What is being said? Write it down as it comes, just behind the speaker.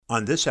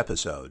on this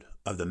episode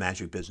of the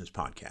Magic Business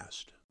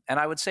Podcast. And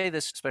I would say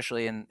this,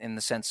 especially in the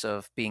sense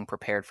of being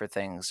prepared for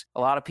things. A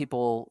lot of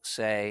people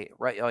say,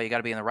 right, oh, you got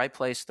to be in the right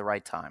place at the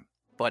right time.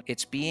 But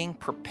it's being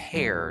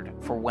prepared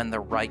for when the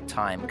right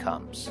time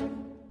comes.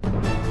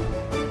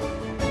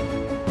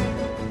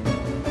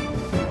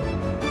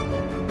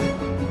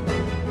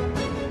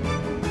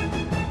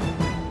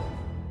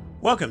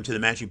 Welcome to the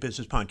Magic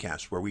Business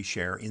Podcast, where we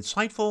share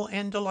insightful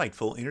and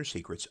delightful inner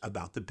secrets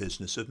about the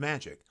business of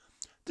magic.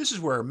 This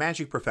is where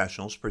magic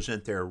professionals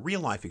present their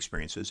real-life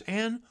experiences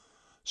and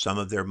some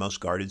of their most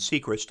guarded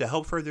secrets to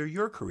help further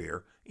your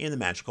career in the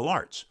magical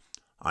arts.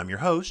 I'm your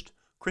host,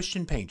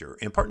 Christian Painter,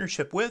 in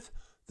partnership with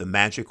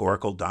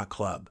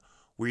themagicOracle.club,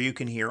 where you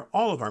can hear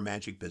all of our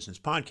Magic Business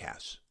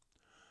podcasts.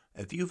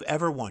 If you've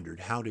ever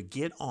wondered how to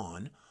get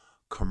on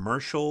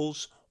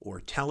commercials or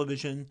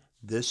television,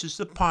 this is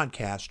the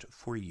podcast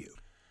for you.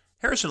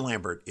 Harrison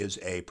Lambert is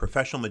a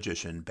professional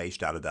magician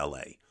based out of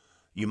LA.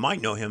 You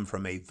might know him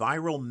from a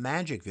viral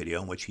magic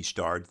video in which he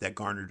starred that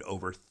garnered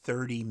over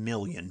 30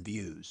 million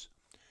views.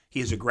 He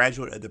is a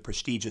graduate of the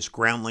prestigious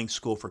Groundlings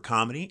School for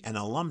Comedy and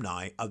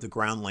alumni of the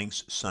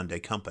Groundlings Sunday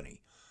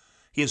Company.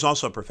 He is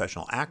also a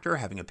professional actor,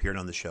 having appeared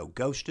on the show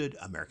Ghosted,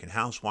 American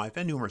Housewife,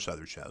 and numerous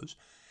other shows.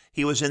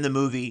 He was in the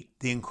movie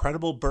The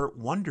Incredible Burt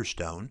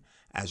Wonderstone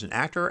as an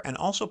actor and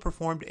also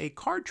performed a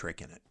card trick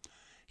in it.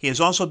 He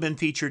has also been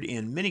featured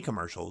in many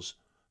commercials,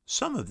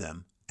 some of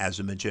them as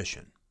a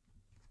magician.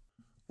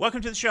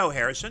 Welcome to the show,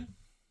 Harrison.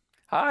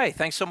 Hi,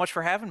 thanks so much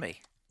for having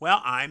me.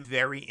 Well, I'm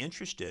very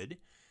interested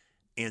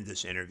in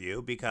this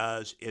interview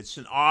because it's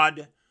an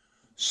odd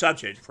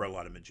subject for a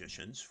lot of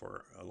magicians,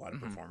 for a lot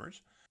of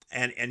performers.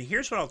 And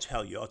here's what I'll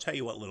tell you. I'll tell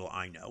you what little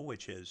I know,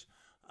 which is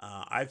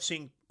I've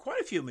seen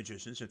quite a few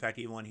magicians, in fact,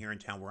 even one here in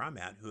town where I'm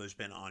at, who has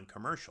been on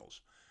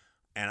commercials.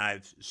 And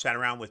I've sat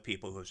around with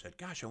people who have said,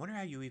 gosh, I wonder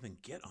how you even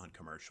get on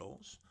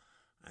commercials.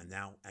 And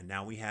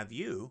now we have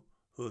you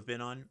who have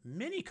been on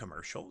many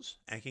commercials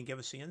and can give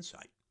us the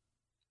insight.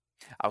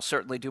 I'll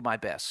certainly do my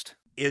best.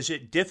 Is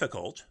it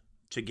difficult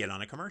to get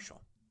on a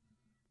commercial?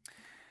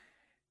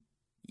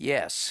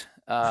 Yes,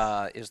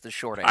 is the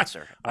short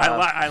answer.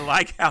 I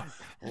like how,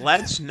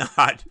 let's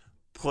not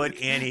put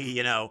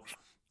any,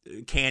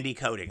 candy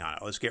coating on it.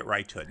 Let's get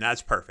right to it. And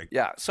that's perfect.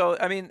 Yeah, so,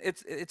 I mean,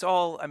 it's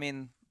all, I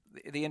mean,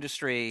 the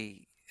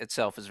industry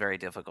itself is very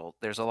difficult.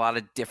 There's a lot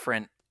of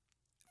different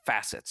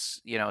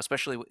facets,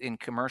 especially in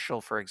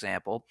commercial, for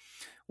example.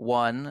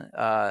 One,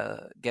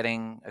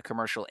 getting a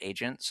commercial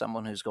agent,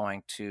 someone who's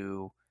going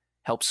to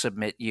help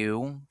submit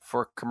you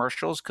for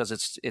commercials, because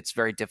it's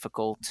very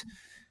difficult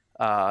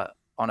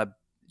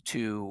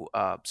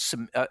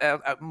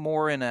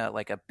more in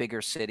a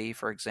bigger city,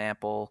 for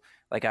example.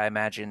 Like I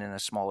imagine in a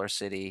smaller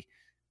city,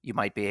 you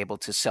might be able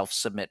to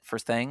self-submit for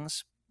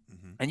things.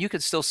 Mm-hmm. And you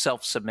could still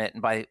self-submit.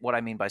 And by what I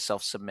mean by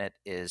self-submit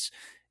is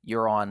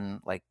you're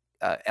on like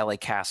LA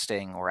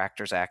Casting or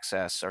Actors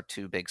Access are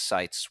two big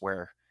sites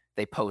where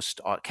they post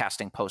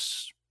casting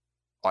posts,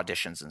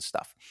 auditions and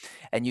stuff.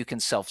 And you can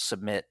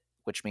self-submit,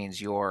 which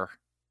means you're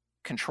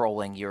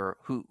controlling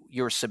who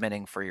you're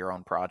submitting for your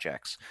own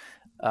projects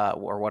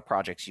or what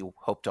projects you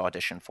hope to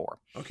audition for.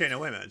 Okay, now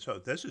wait a minute. So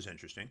this is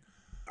interesting.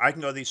 I can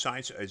go to these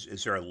sites.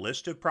 Is there a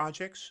list of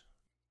projects?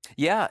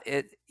 Yeah.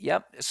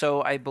 Yep.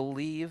 So I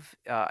believe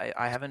I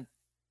haven't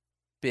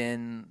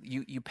been.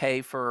 You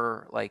pay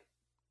for like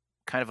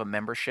kind of a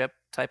membership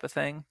type of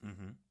thing,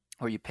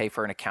 or you pay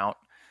for an account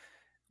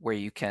where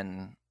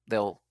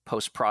they'll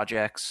post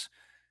projects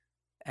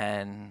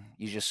and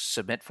you just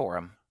submit for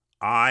them.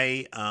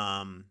 I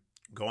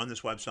go on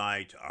this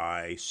website.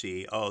 I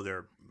see,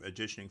 they're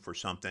auditioning for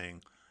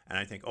something. And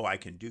I think, I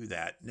can do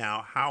that.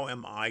 Now, how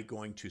am I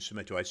going to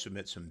submit? Do I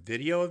submit some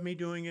video of me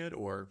doing it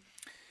or?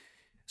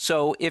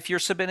 So if you're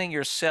submitting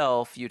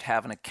yourself, you'd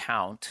have an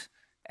account,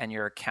 and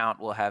your account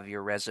will have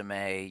your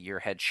resume, your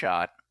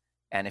headshot,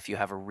 and if you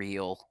have a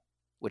reel,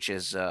 which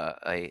is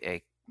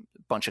a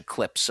bunch of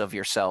clips of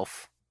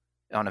yourself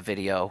on a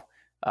video,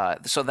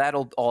 so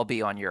that'll all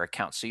be on your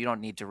account. So you don't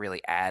need to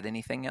really add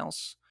anything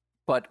else.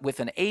 But with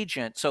an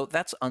agent, so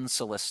that's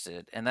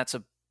unsolicited, and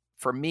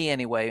for me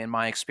anyway, in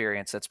my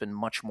experience, that's been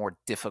much more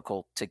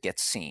difficult to get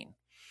seen.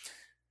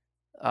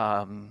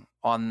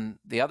 On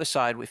the other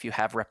side, if you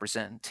have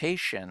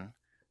representation,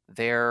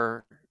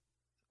 they're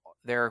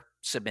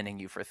submitting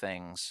you for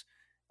things,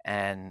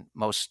 and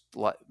most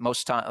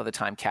of the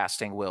time,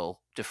 casting will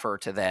defer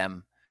to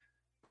them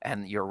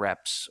and your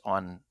reps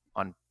on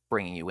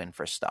bringing you in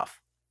for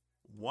stuff.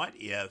 What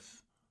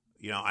if,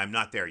 I'm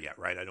not there yet,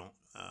 right? I don't.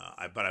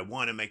 But I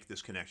want to make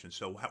this connection.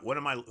 So who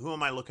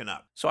am I looking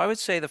up? So I would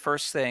say the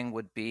first thing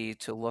would be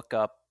to look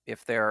up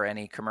if there are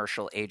any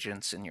commercial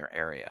agents in your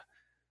area.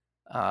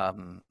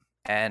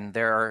 And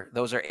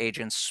those are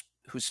agents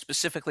who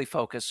specifically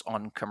focus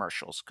on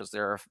commercials, because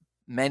there are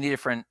many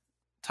different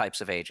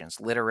types of agents: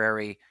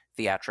 literary,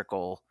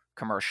 theatrical,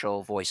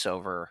 commercial,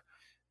 voiceover,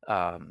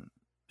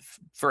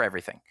 for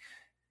everything.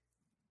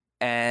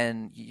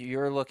 And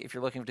if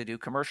you're looking to do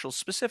commercials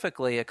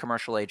specifically, a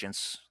commercial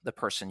agent's the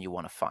person you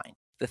want to find.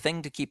 The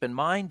thing to keep in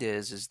mind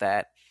is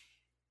that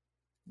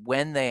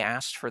when they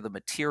asked for the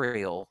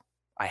material,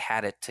 I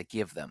had it to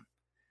give them.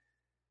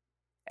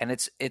 And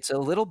it's a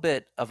little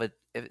bit of a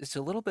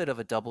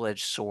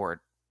double-edged sword,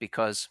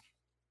 because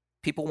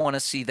people want to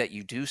see that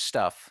you do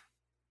stuff,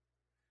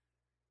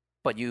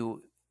 but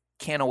you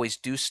can't always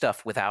do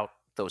stuff without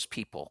those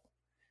people.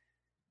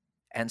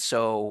 And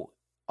so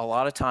a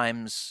lot of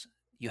times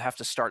you have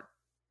to start,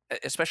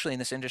 especially in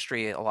this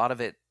industry, a lot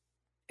of it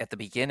at the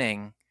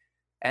beginning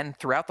and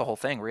throughout the whole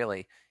thing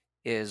really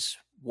is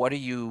what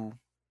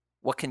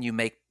can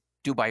you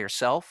do by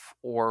yourself,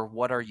 or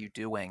what are you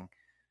doing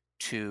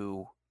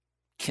to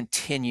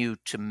continue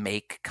to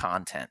make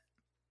content?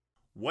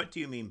 What do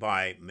you mean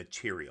by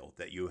material,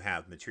 that you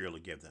have material to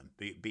give them?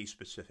 Be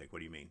specific. What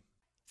do you mean?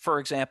 For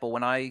example,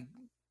 when I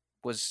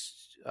when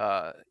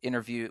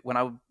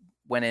I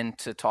went in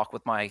to talk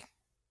with my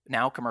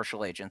now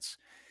commercial agents,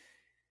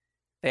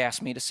 they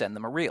asked me to send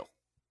them a reel.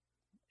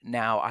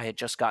 Now, I had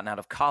just gotten out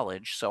of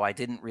college, so I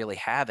didn't really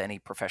have any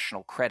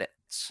professional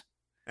credits.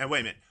 And wait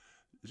a minute.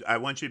 I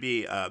want you to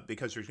be,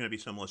 because there's going to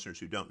be some listeners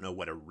who don't know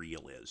what a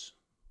reel is.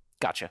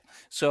 Gotcha.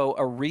 So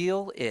a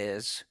reel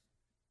is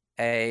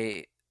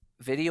a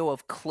video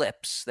of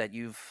clips that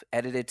you've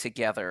edited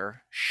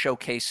together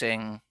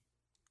showcasing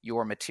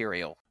your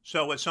material.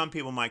 So what some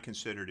people might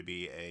consider to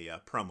be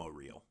a promo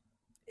reel.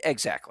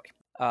 Exactly.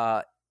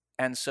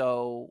 And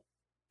so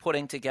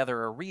putting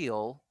together a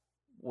reel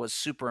was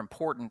super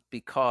important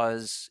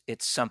because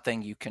it's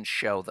something you can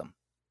show them,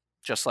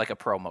 just like a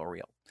promo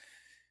reel.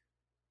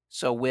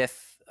 So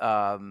with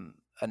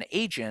an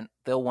agent,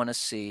 they'll want to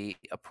see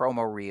a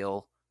promo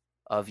reel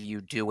of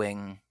you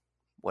doing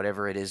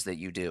whatever it is that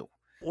you do.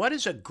 What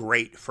is a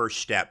great first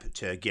step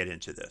to get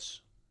into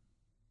this?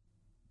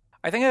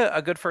 I think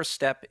a good first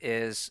step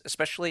is,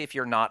 especially if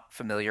you're not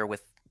familiar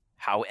with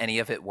how any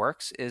of it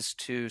works, is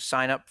to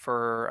sign up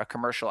for a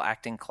commercial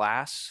acting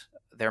class.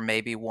 There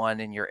may be one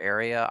in your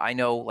area. I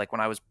know, like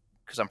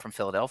because I'm from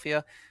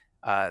Philadelphia,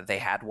 they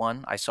had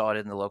one. I saw it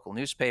in the local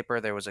newspaper.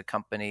 There was a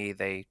company,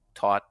 they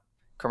taught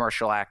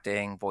commercial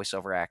acting,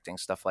 voiceover acting,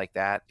 stuff like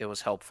that. It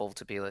was helpful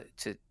to be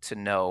to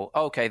know,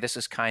 okay, this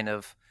is kind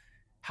of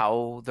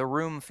how the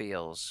room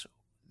feels.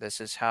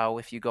 This is how,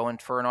 if you go in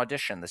for an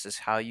audition, this is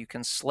how you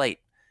can slate.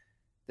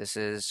 This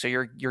is so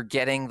you're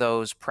getting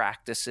those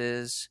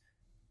practices,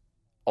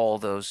 all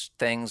those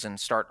things, and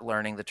start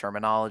learning the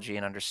terminology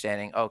and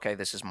understanding, okay,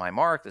 this is my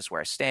mark, this is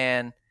where I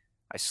stand,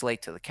 I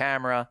slate to the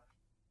camera,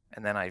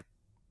 and then I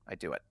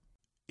do it.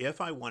 If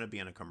I want to be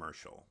in a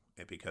commercial,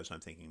 because I'm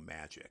thinking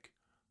magic,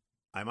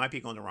 I might be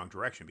going the wrong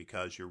direction,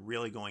 because you're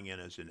really going in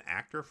as an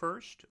actor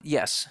first?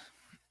 Yes.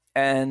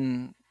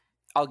 And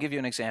I'll give you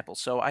an example.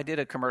 So I did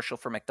a commercial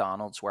for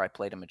McDonald's where I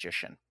played a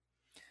magician.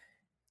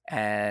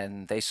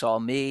 And they saw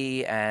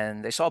me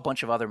and they saw a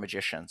bunch of other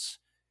magicians.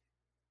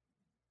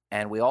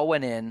 And we all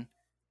went in,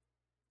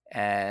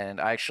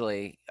 and I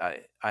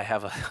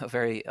have a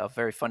very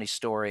funny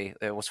story.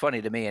 It was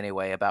funny to me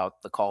anyway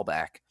about the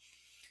callback.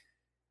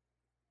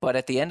 But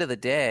at the end of the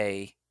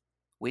day,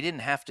 we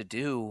didn't have to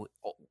do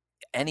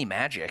any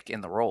magic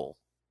in the role.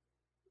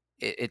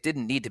 It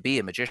didn't need to be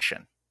a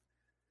magician.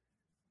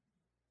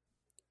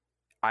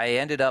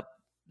 The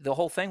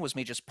whole thing was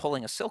me just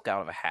pulling a silk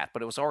out of a hat,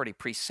 but it was already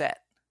preset.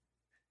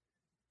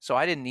 So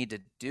I didn't need to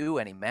do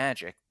any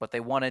magic, but they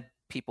wanted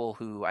people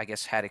who, I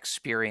guess, had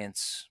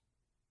experience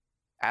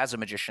as a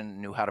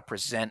magician, knew how to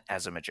present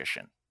as a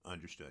magician.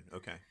 Understood.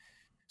 Okay.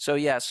 So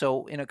yeah,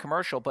 so in a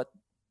commercial, but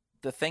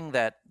the thing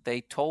that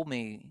they told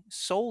me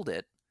sold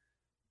it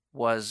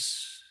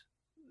was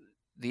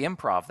the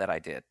improv that I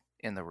did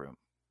in the room.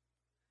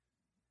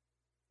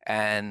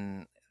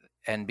 And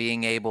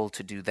being able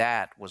to do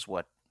that was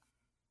what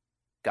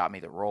got me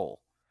the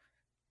role.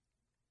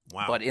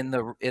 Wow. But in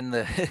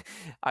the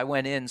I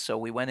went in, so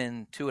we went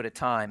in two at a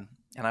time,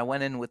 and I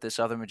went in with this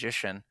other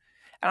magician,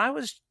 and I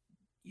was,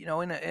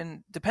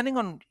 in depending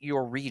on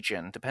your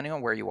region, depending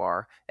on where you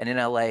are, and in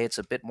LA it's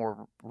a bit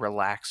more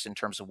relaxed in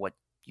terms of what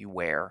you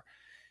wear.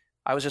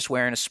 I was just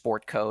wearing a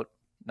sport coat,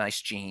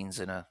 nice jeans,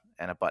 and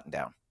a button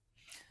down.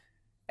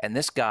 And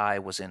this guy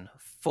was in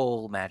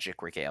full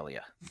magic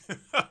regalia.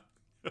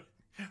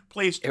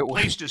 Please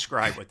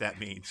describe what that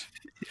means.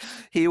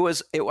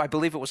 I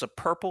believe it was a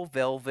purple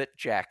velvet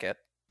jacket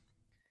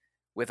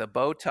with a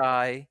bow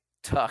tie,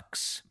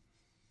 tux.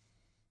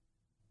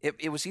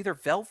 It was either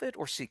velvet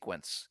or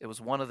sequins. It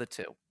was one of the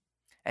two.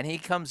 And he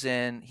comes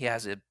in, he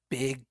has a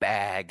big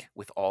bag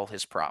with all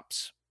his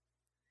props.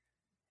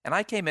 And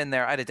I came in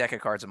there, I had a deck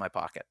of cards in my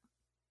pocket.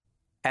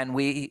 And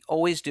we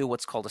always do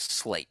what's called a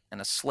slate.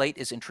 And a slate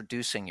is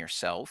introducing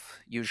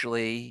yourself.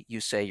 Usually you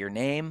say your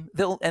name,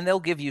 they'll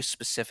give you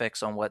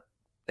specifics on what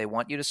they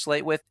want you to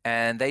slate with.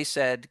 And they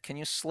said, can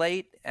you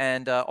slate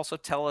and also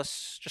tell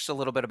us just a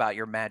little bit about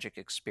your magic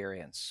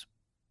experience?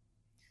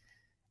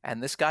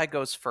 And this guy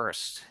goes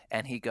first,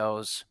 and he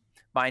goes,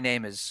 my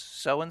name is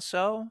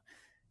so-and-so.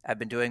 I've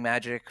been doing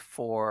magic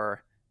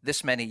for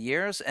this many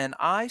years, and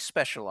I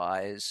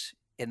specialize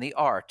in the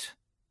art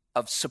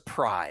of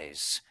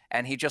surprise.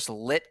 And he just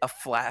lit a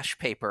flash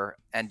paper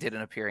and did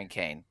an appearing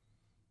cane.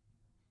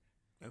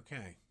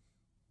 Okay.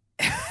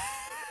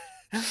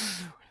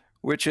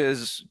 which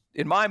is,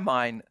 in my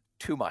mind,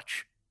 too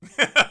much.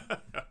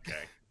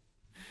 Okay.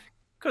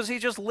 Because he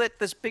just lit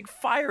this big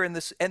fire in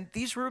this, and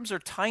these rooms are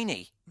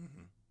tiny.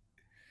 Mm-hmm.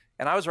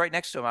 And I was right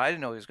next to him. I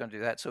didn't know he was going to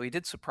do that, so he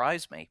did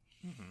surprise me.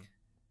 Mm-hmm.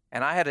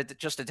 And I had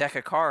just a deck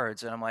of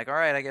cards, and I'm like, all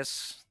right, I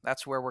guess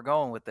that's where we're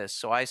going with this.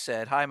 So I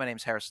said, hi, my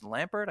name's Harrison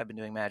Lampert. I've been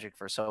doing magic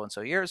for so and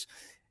so years,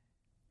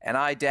 and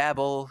I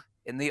dabble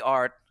in the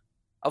art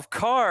of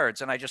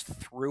cards. And I just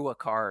threw a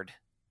card,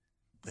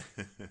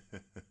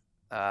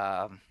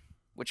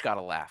 which got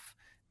a laugh.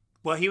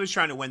 Well, he was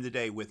trying to win the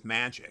day with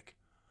magic,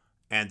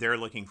 and they're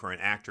looking for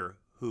an actor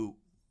who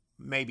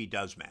maybe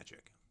does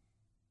magic.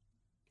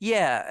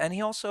 Yeah, and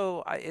he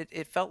also,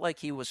 it felt like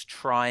he was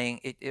trying.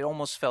 It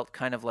almost felt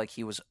kind of like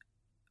he was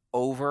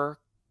over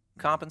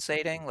Mm-hmm.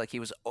 compensating, like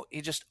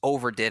he just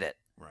overdid it.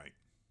 Right.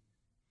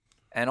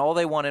 And all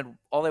they wanted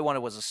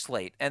was a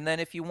slate. And then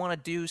if you want to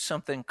do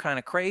something kind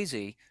of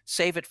crazy,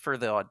 save it for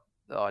the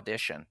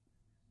audition.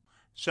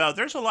 So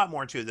there's a lot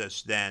more to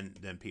this than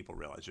people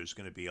realize. There's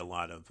going to be a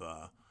lot of.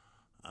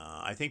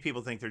 I think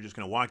people think they're just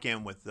going to walk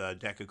in with a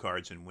deck of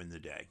cards and win the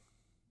day.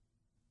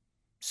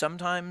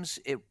 Sometimes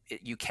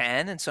you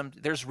can, and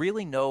there's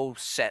really no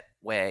set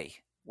way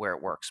where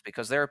it works,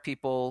 because there are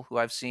people who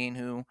I've seen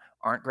who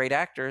aren't great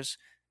actors,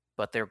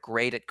 but they're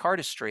great at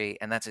cardistry,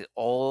 and that's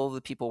all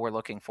the people we're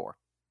looking for.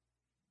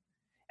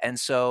 And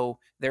so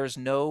there's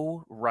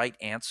no right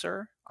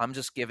answer. I'm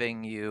just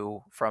giving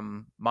you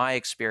from my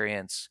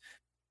experience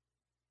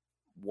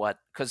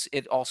because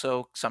it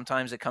also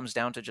sometimes it comes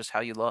down to just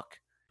how you look.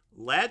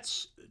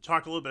 Let's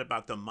talk a little bit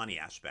about the money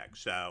aspect.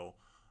 So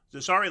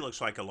this already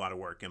looks like a lot of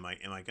work. Am I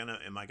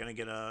gonna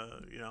get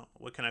a,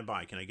 what can I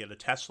buy? Can I get a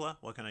Tesla?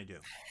 What can I do?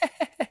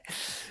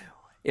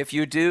 If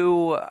you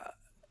do,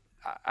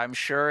 I'm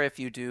sure if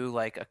you do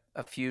like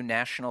a few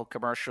national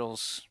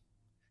commercials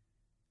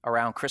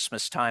around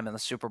Christmas time in the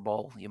Super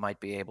Bowl, you might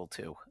be able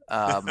to.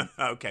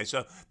 Okay,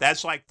 so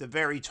that's like the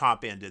very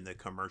top end in the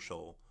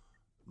commercial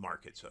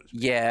market, so to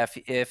speak. Yeah,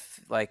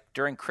 if like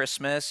during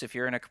Christmas, if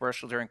you're in a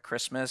commercial during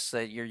Christmas,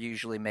 that you're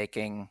usually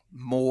making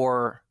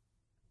more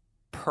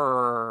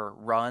per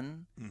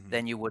run Mm-hmm.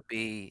 than you would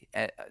be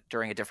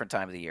during a different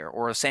time of the year.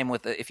 Or the same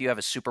with if you have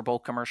a Super Bowl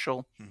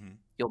commercial, Mm-hmm.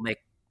 you'll make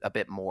a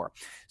bit more.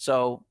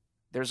 So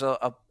there's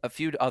a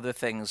few other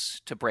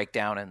things to break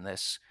down in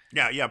this.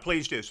 Yeah, yeah,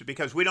 please do. So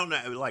because we don't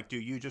know, like, do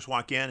you just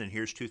walk in and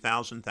here's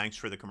 2,000, thanks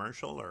for the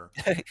commercial, or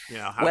how does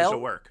it Well,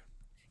 work?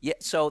 yeah,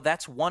 so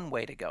that's one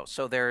way to go.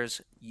 So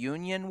there's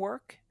union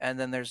work and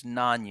then there's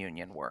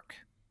non-union work.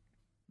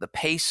 The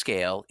pay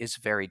scale is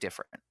very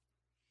different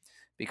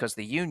because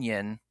the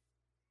union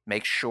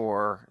makes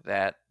sure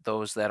that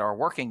those that are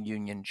working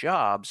union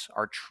jobs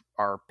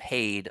are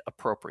paid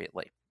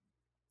appropriately.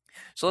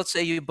 So let's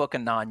say you book a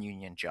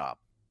non-union job.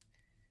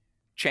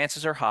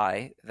 Chances are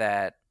high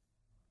that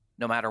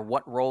no matter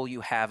what role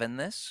you have in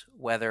this,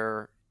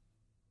 whether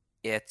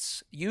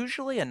it's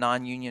usually a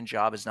non-union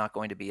job is not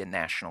going to be a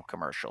national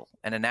commercial,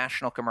 and a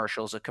national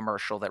commercial is a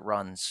commercial that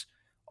runs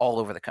all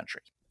over the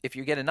country. If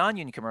you get a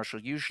non-union commercial,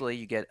 usually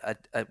you get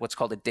what's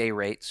called a day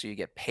rate, so you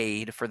get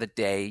paid for the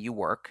day you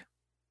work,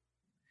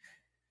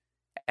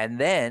 and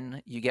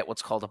then you get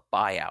what's called a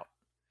buyout.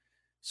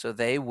 So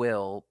they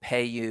will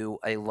pay you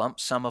a lump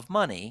sum of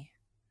money,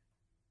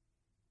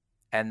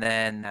 and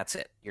then that's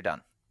it. You're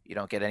done. You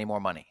don't get any more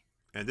money.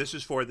 And this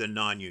is for the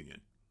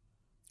non-union.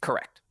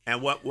 Correct.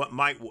 And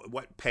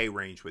what pay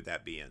range would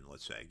that be in?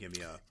 Let's say, give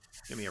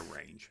me a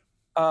range.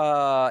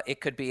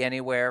 It could be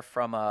anywhere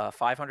from a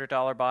 $500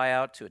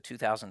 buyout to a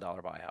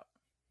 $2,000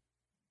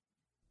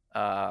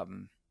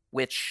 buyout.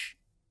 Which,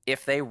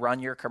 if they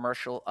run your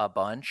commercial a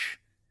bunch,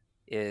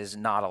 is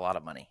not a lot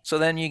of money. So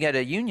then you get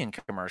a union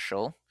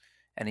commercial,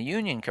 and a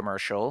union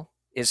commercial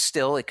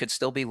it could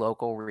still be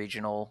local,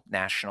 regional,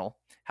 national.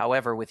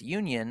 However, with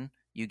union,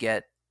 you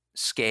get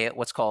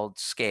what's called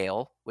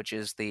scale, which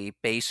is the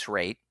base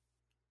rate,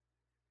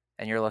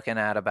 and you're looking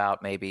at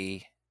about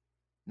maybe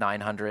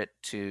 900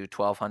 to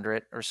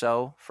 1200 or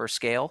so for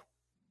scale,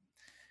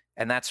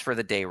 and that's for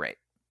the day rate.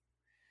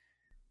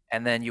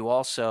 And then you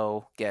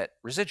also get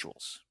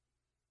residuals.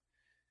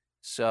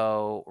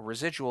 So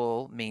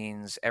residual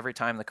means every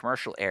time the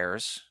commercial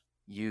airs,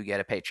 you get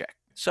a paycheck.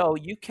 So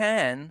you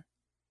can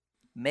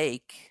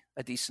make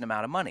a decent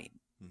amount of money.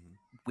 Mm-hmm.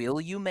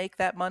 Will you make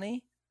that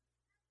money?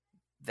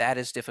 That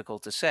is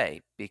difficult to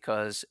say,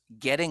 because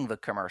getting the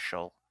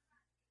commercial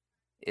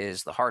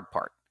is the hard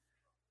part.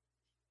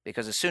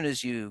 Because as soon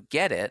as you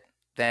get it,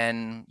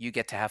 then you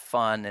get to have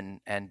fun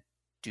and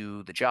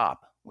do the job,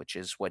 which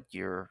is what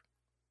you're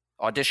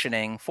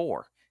auditioning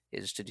for,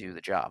 is to do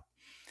the job.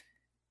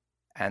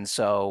 And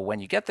so when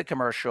you get the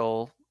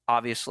commercial,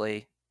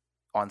 obviously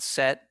on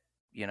set,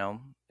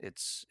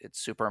 it's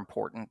super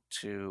important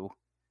to,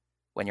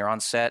 when you're on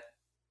set,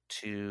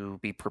 to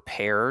be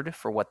prepared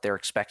for what they're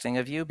expecting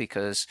of you,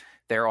 because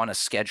they're on a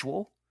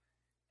schedule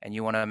and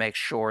you want to make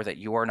sure that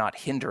you are not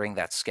hindering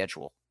that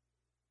schedule.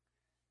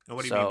 And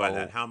what do you mean by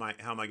that? How am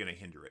I going to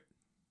hinder it?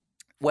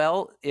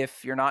 Well,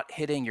 if you're not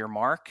hitting your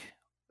mark,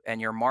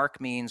 and your mark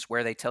means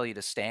where they tell you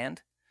to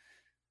stand.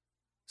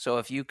 So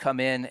if you come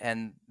in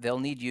and they'll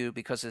need you,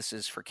 because this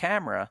is for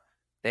camera,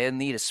 they'll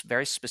need a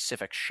very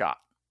specific shot,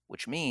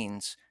 which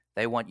means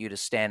they want you to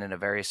stand in a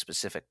very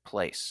specific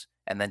place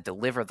and then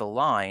deliver the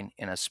line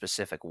in a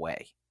specific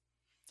way.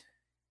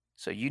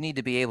 So you need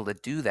to be able to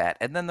do that.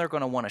 And then they're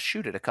going to want to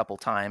shoot it a couple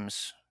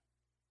times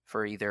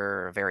for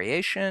either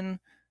variation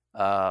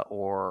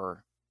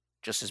or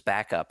just as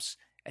backups.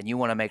 And you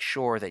want to make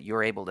sure that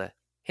you're able to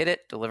hit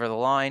it, deliver the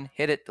line,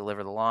 hit it,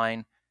 deliver the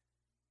line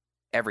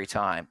every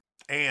time.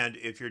 And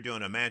if you're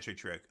doing a magic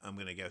trick, I'm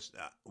going to guess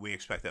we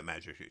expect that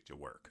magic trick to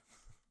work.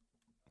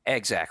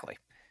 Exactly.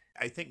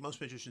 I think most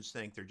magicians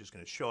think they're just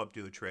going to show up,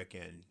 do a trick,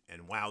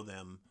 and wow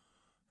them,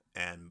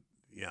 and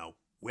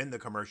win the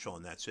commercial,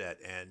 and that's it.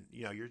 And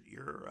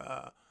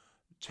you're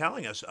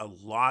telling us a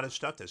lot of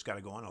stuff that's got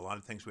to go on, a lot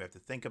of things we have to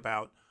think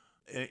about,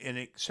 and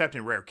except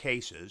in rare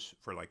cases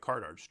for like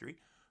card artistry,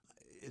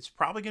 it's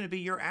probably going to be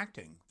your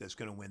acting that's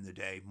going to win the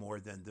day more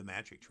than the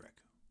magic trick.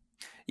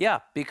 Yeah,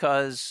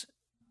 because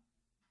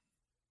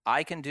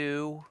I can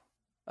do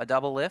a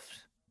double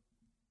lift,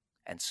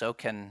 and so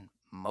can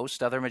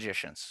most other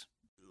magicians.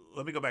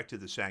 Let me go back to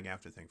the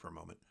SAG-AFTRA thing for a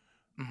moment.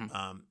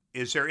 Mm-hmm.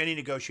 Is there any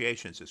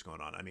negotiations that's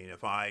going on? I mean,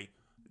 if I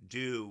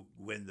do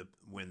win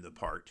the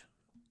part,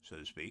 so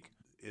to speak,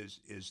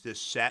 is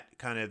this set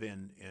kind of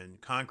in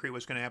concrete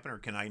what's going to happen, or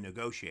can I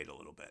negotiate a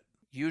little bit?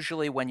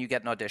 Usually when you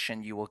get an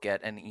audition, you will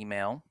get an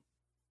email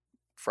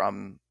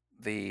from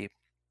the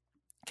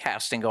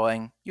casting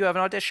going, you have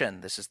an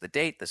audition. This is the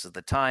date, this is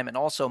the time, and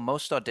also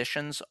most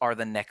auditions are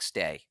the next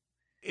day.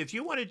 If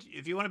you want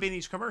to be in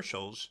these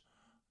commercials,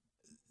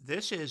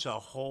 this is a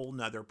whole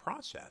nother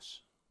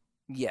process.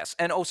 Yes.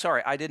 And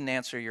sorry, I didn't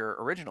answer your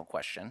original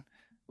question,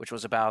 which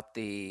was about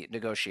the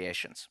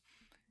negotiations.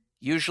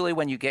 Usually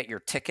when you get your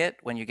ticket,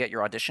 when you get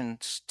your audition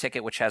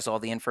ticket, which has all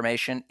the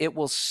information, it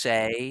will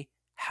say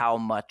how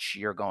much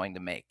you're going to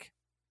make.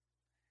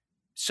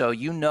 So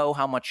you know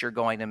how much you're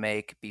going to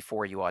make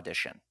before you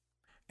audition.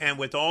 And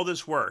with all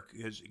this work,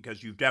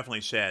 because you've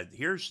definitely said,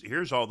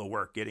 here's all the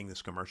work getting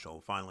this commercial,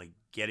 finally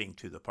getting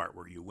to the part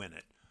where you win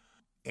it.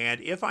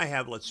 And if I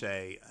have, let's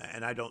say,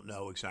 and I don't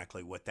know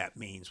exactly what that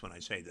means when I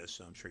say this,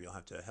 so I'm sure you'll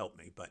have to help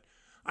me, but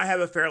I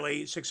have a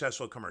fairly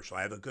successful commercial.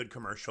 I have a good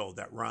commercial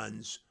that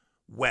runs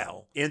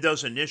well. In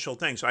those initial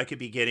things, I could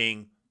be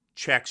getting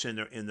checks in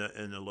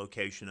the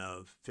location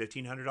of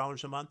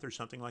 $1,500 a month or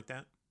something like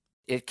that.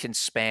 It can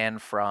span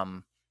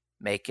from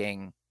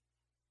making,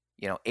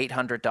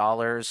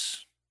 $800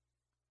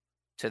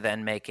 to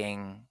then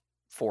making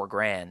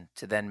 $4,000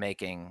 to then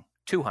making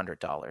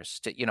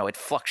 $200 to, it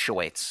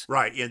fluctuates.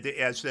 Right. And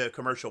as the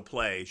commercial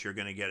plays, you're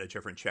going to get a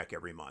different check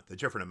every month, a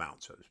different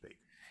amount, so to speak.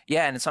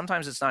 Yeah. And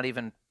sometimes it's not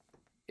even,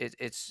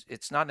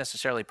 it's not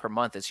necessarily per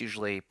month. It's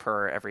usually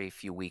per every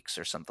few weeks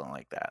or something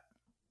like that.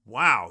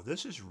 Wow.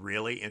 This is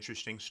really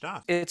interesting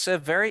stuff. It's a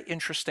very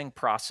interesting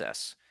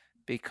process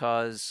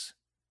because,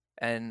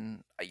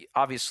 and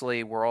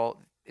obviously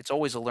it's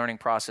always a learning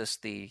process.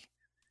 The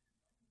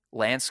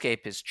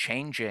landscape is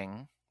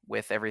changing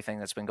with everything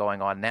that's been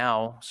going on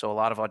now. So a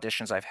lot of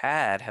auditions I've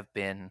had have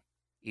been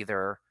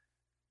either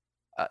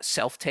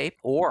self-tape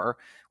or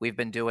we've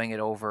been doing it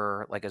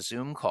over like a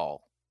Zoom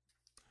call.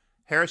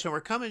 Harrison,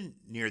 we're coming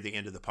near the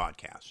end of the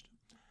podcast,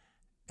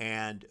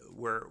 and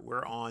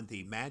we're on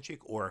the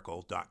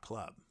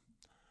magicoracle.club.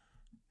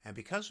 And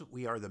because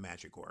we are the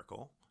Magic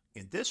Oracle,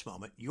 in this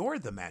moment, you're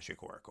the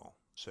Magic Oracle.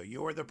 So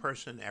you're the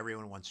person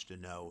everyone wants to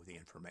know the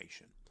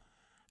information.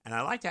 And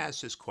I like to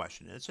ask this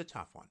question, and it's a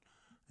tough one.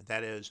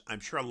 That is, I'm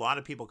sure a lot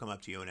of people come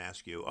up to you and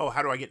ask you, oh,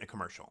 how do I get in a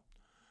commercial?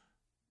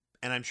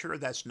 And I'm sure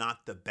that's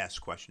not the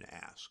best question to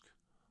ask.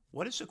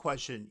 What is the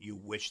question you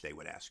wish they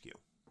would ask you?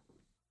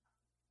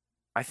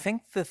 I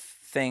think the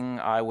thing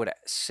I would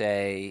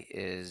say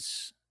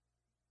is,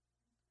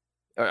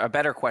 a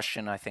better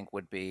question I think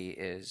would be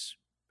is,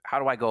 how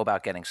do I go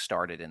about getting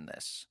started in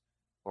this?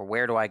 Or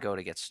where do I go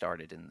to get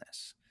started in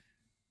this?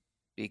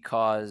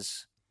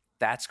 Because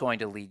that's going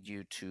to lead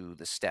you to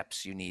the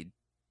steps you need.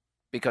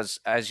 Because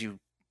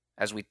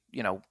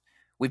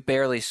we've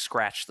barely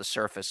scratched the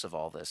surface of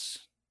all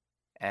this.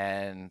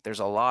 And there's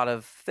a lot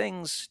of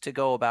things to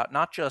go about,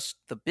 not just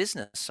the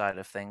business side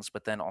of things,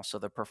 but then also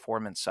the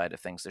performance side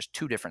of things. There's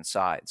two different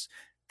sides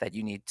that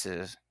you need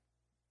to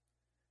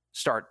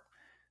start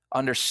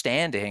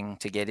understanding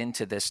to get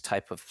into this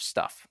type of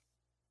stuff.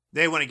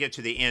 They want to get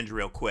to the end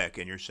real quick,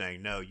 and you're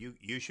saying, no,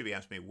 you should be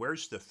asking me,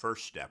 where's the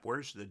first step?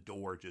 Where's the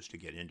door just to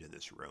get into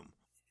this room?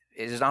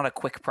 It is not a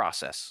quick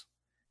process.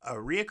 A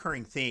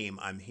reoccurring theme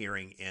I'm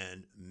hearing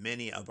in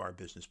many of our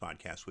business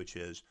podcasts, which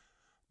is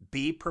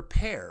be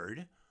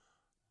prepared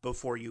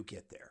before you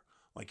get there.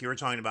 Like you were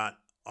talking about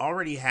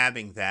already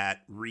having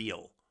that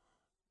reel,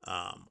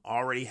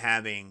 already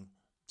having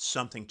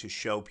something to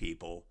show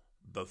people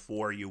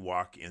before you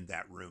walk in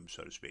that room,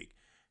 so to speak.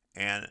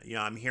 And,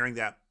 I'm hearing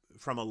that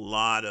from a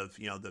lot of,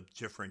 the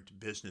different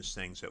business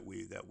things that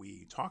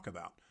we talk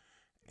about.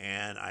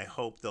 And I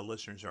hope the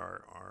listeners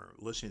are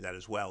listening to that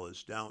as well.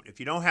 If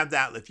you don't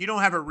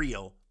have a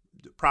reel,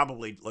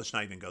 probably let's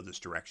not even go this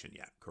direction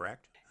yet,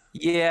 correct?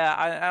 Yeah,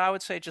 I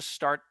would say just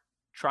start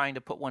trying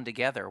to put one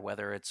together,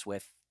 whether it's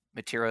with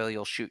material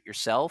you'll shoot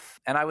yourself.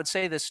 And I would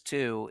say this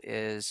too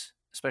is,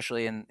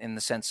 especially in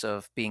the sense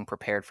of being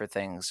prepared for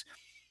things.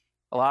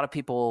 A lot of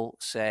people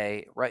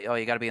say, right, oh,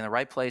 you got to be in the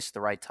right place at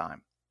the right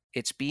time.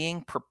 It's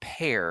being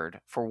prepared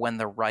for when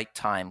the right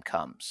time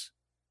comes.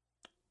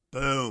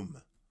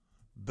 Boom.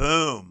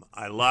 Boom.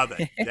 I love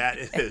it. That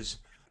is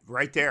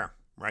right there.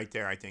 Right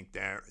there. I think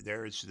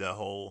there's the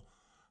whole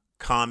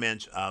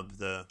comment of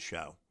the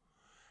show.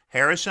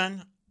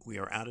 Harrison, we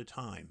are out of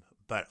time,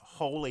 but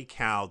holy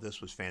cow,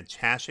 this was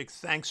fantastic.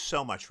 Thanks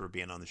so much for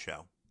being on the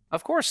show.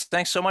 Of course.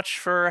 Thanks so much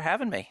for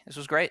having me. This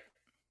was great.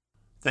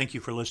 Thank you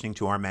for listening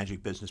to our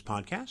Magic Business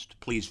Podcast.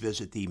 Please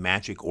visit the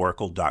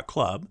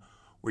magicoracle.club,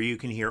 where you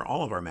can hear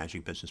all of our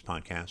Magic Business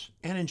podcasts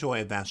and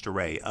enjoy a vast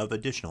array of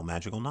additional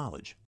magical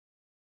knowledge.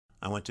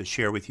 I want to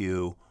share with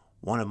you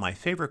one of my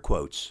favorite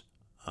quotes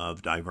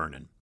of Dai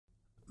Vernon.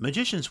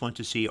 Magicians want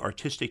to see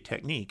artistic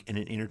technique in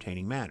an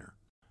entertaining manner,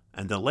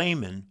 and the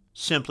laymen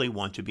simply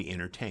want to be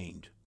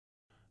entertained.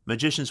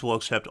 Magicians will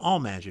accept all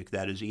magic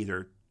that is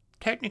either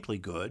technically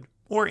good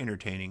or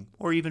entertaining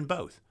or even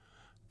both,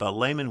 but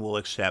laymen will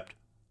accept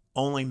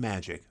only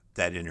magic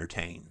that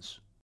entertains.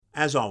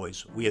 As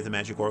always, we at the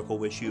Magic Oracle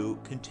wish you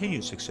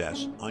continued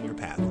success on your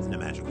path in the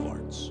magical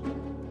arts.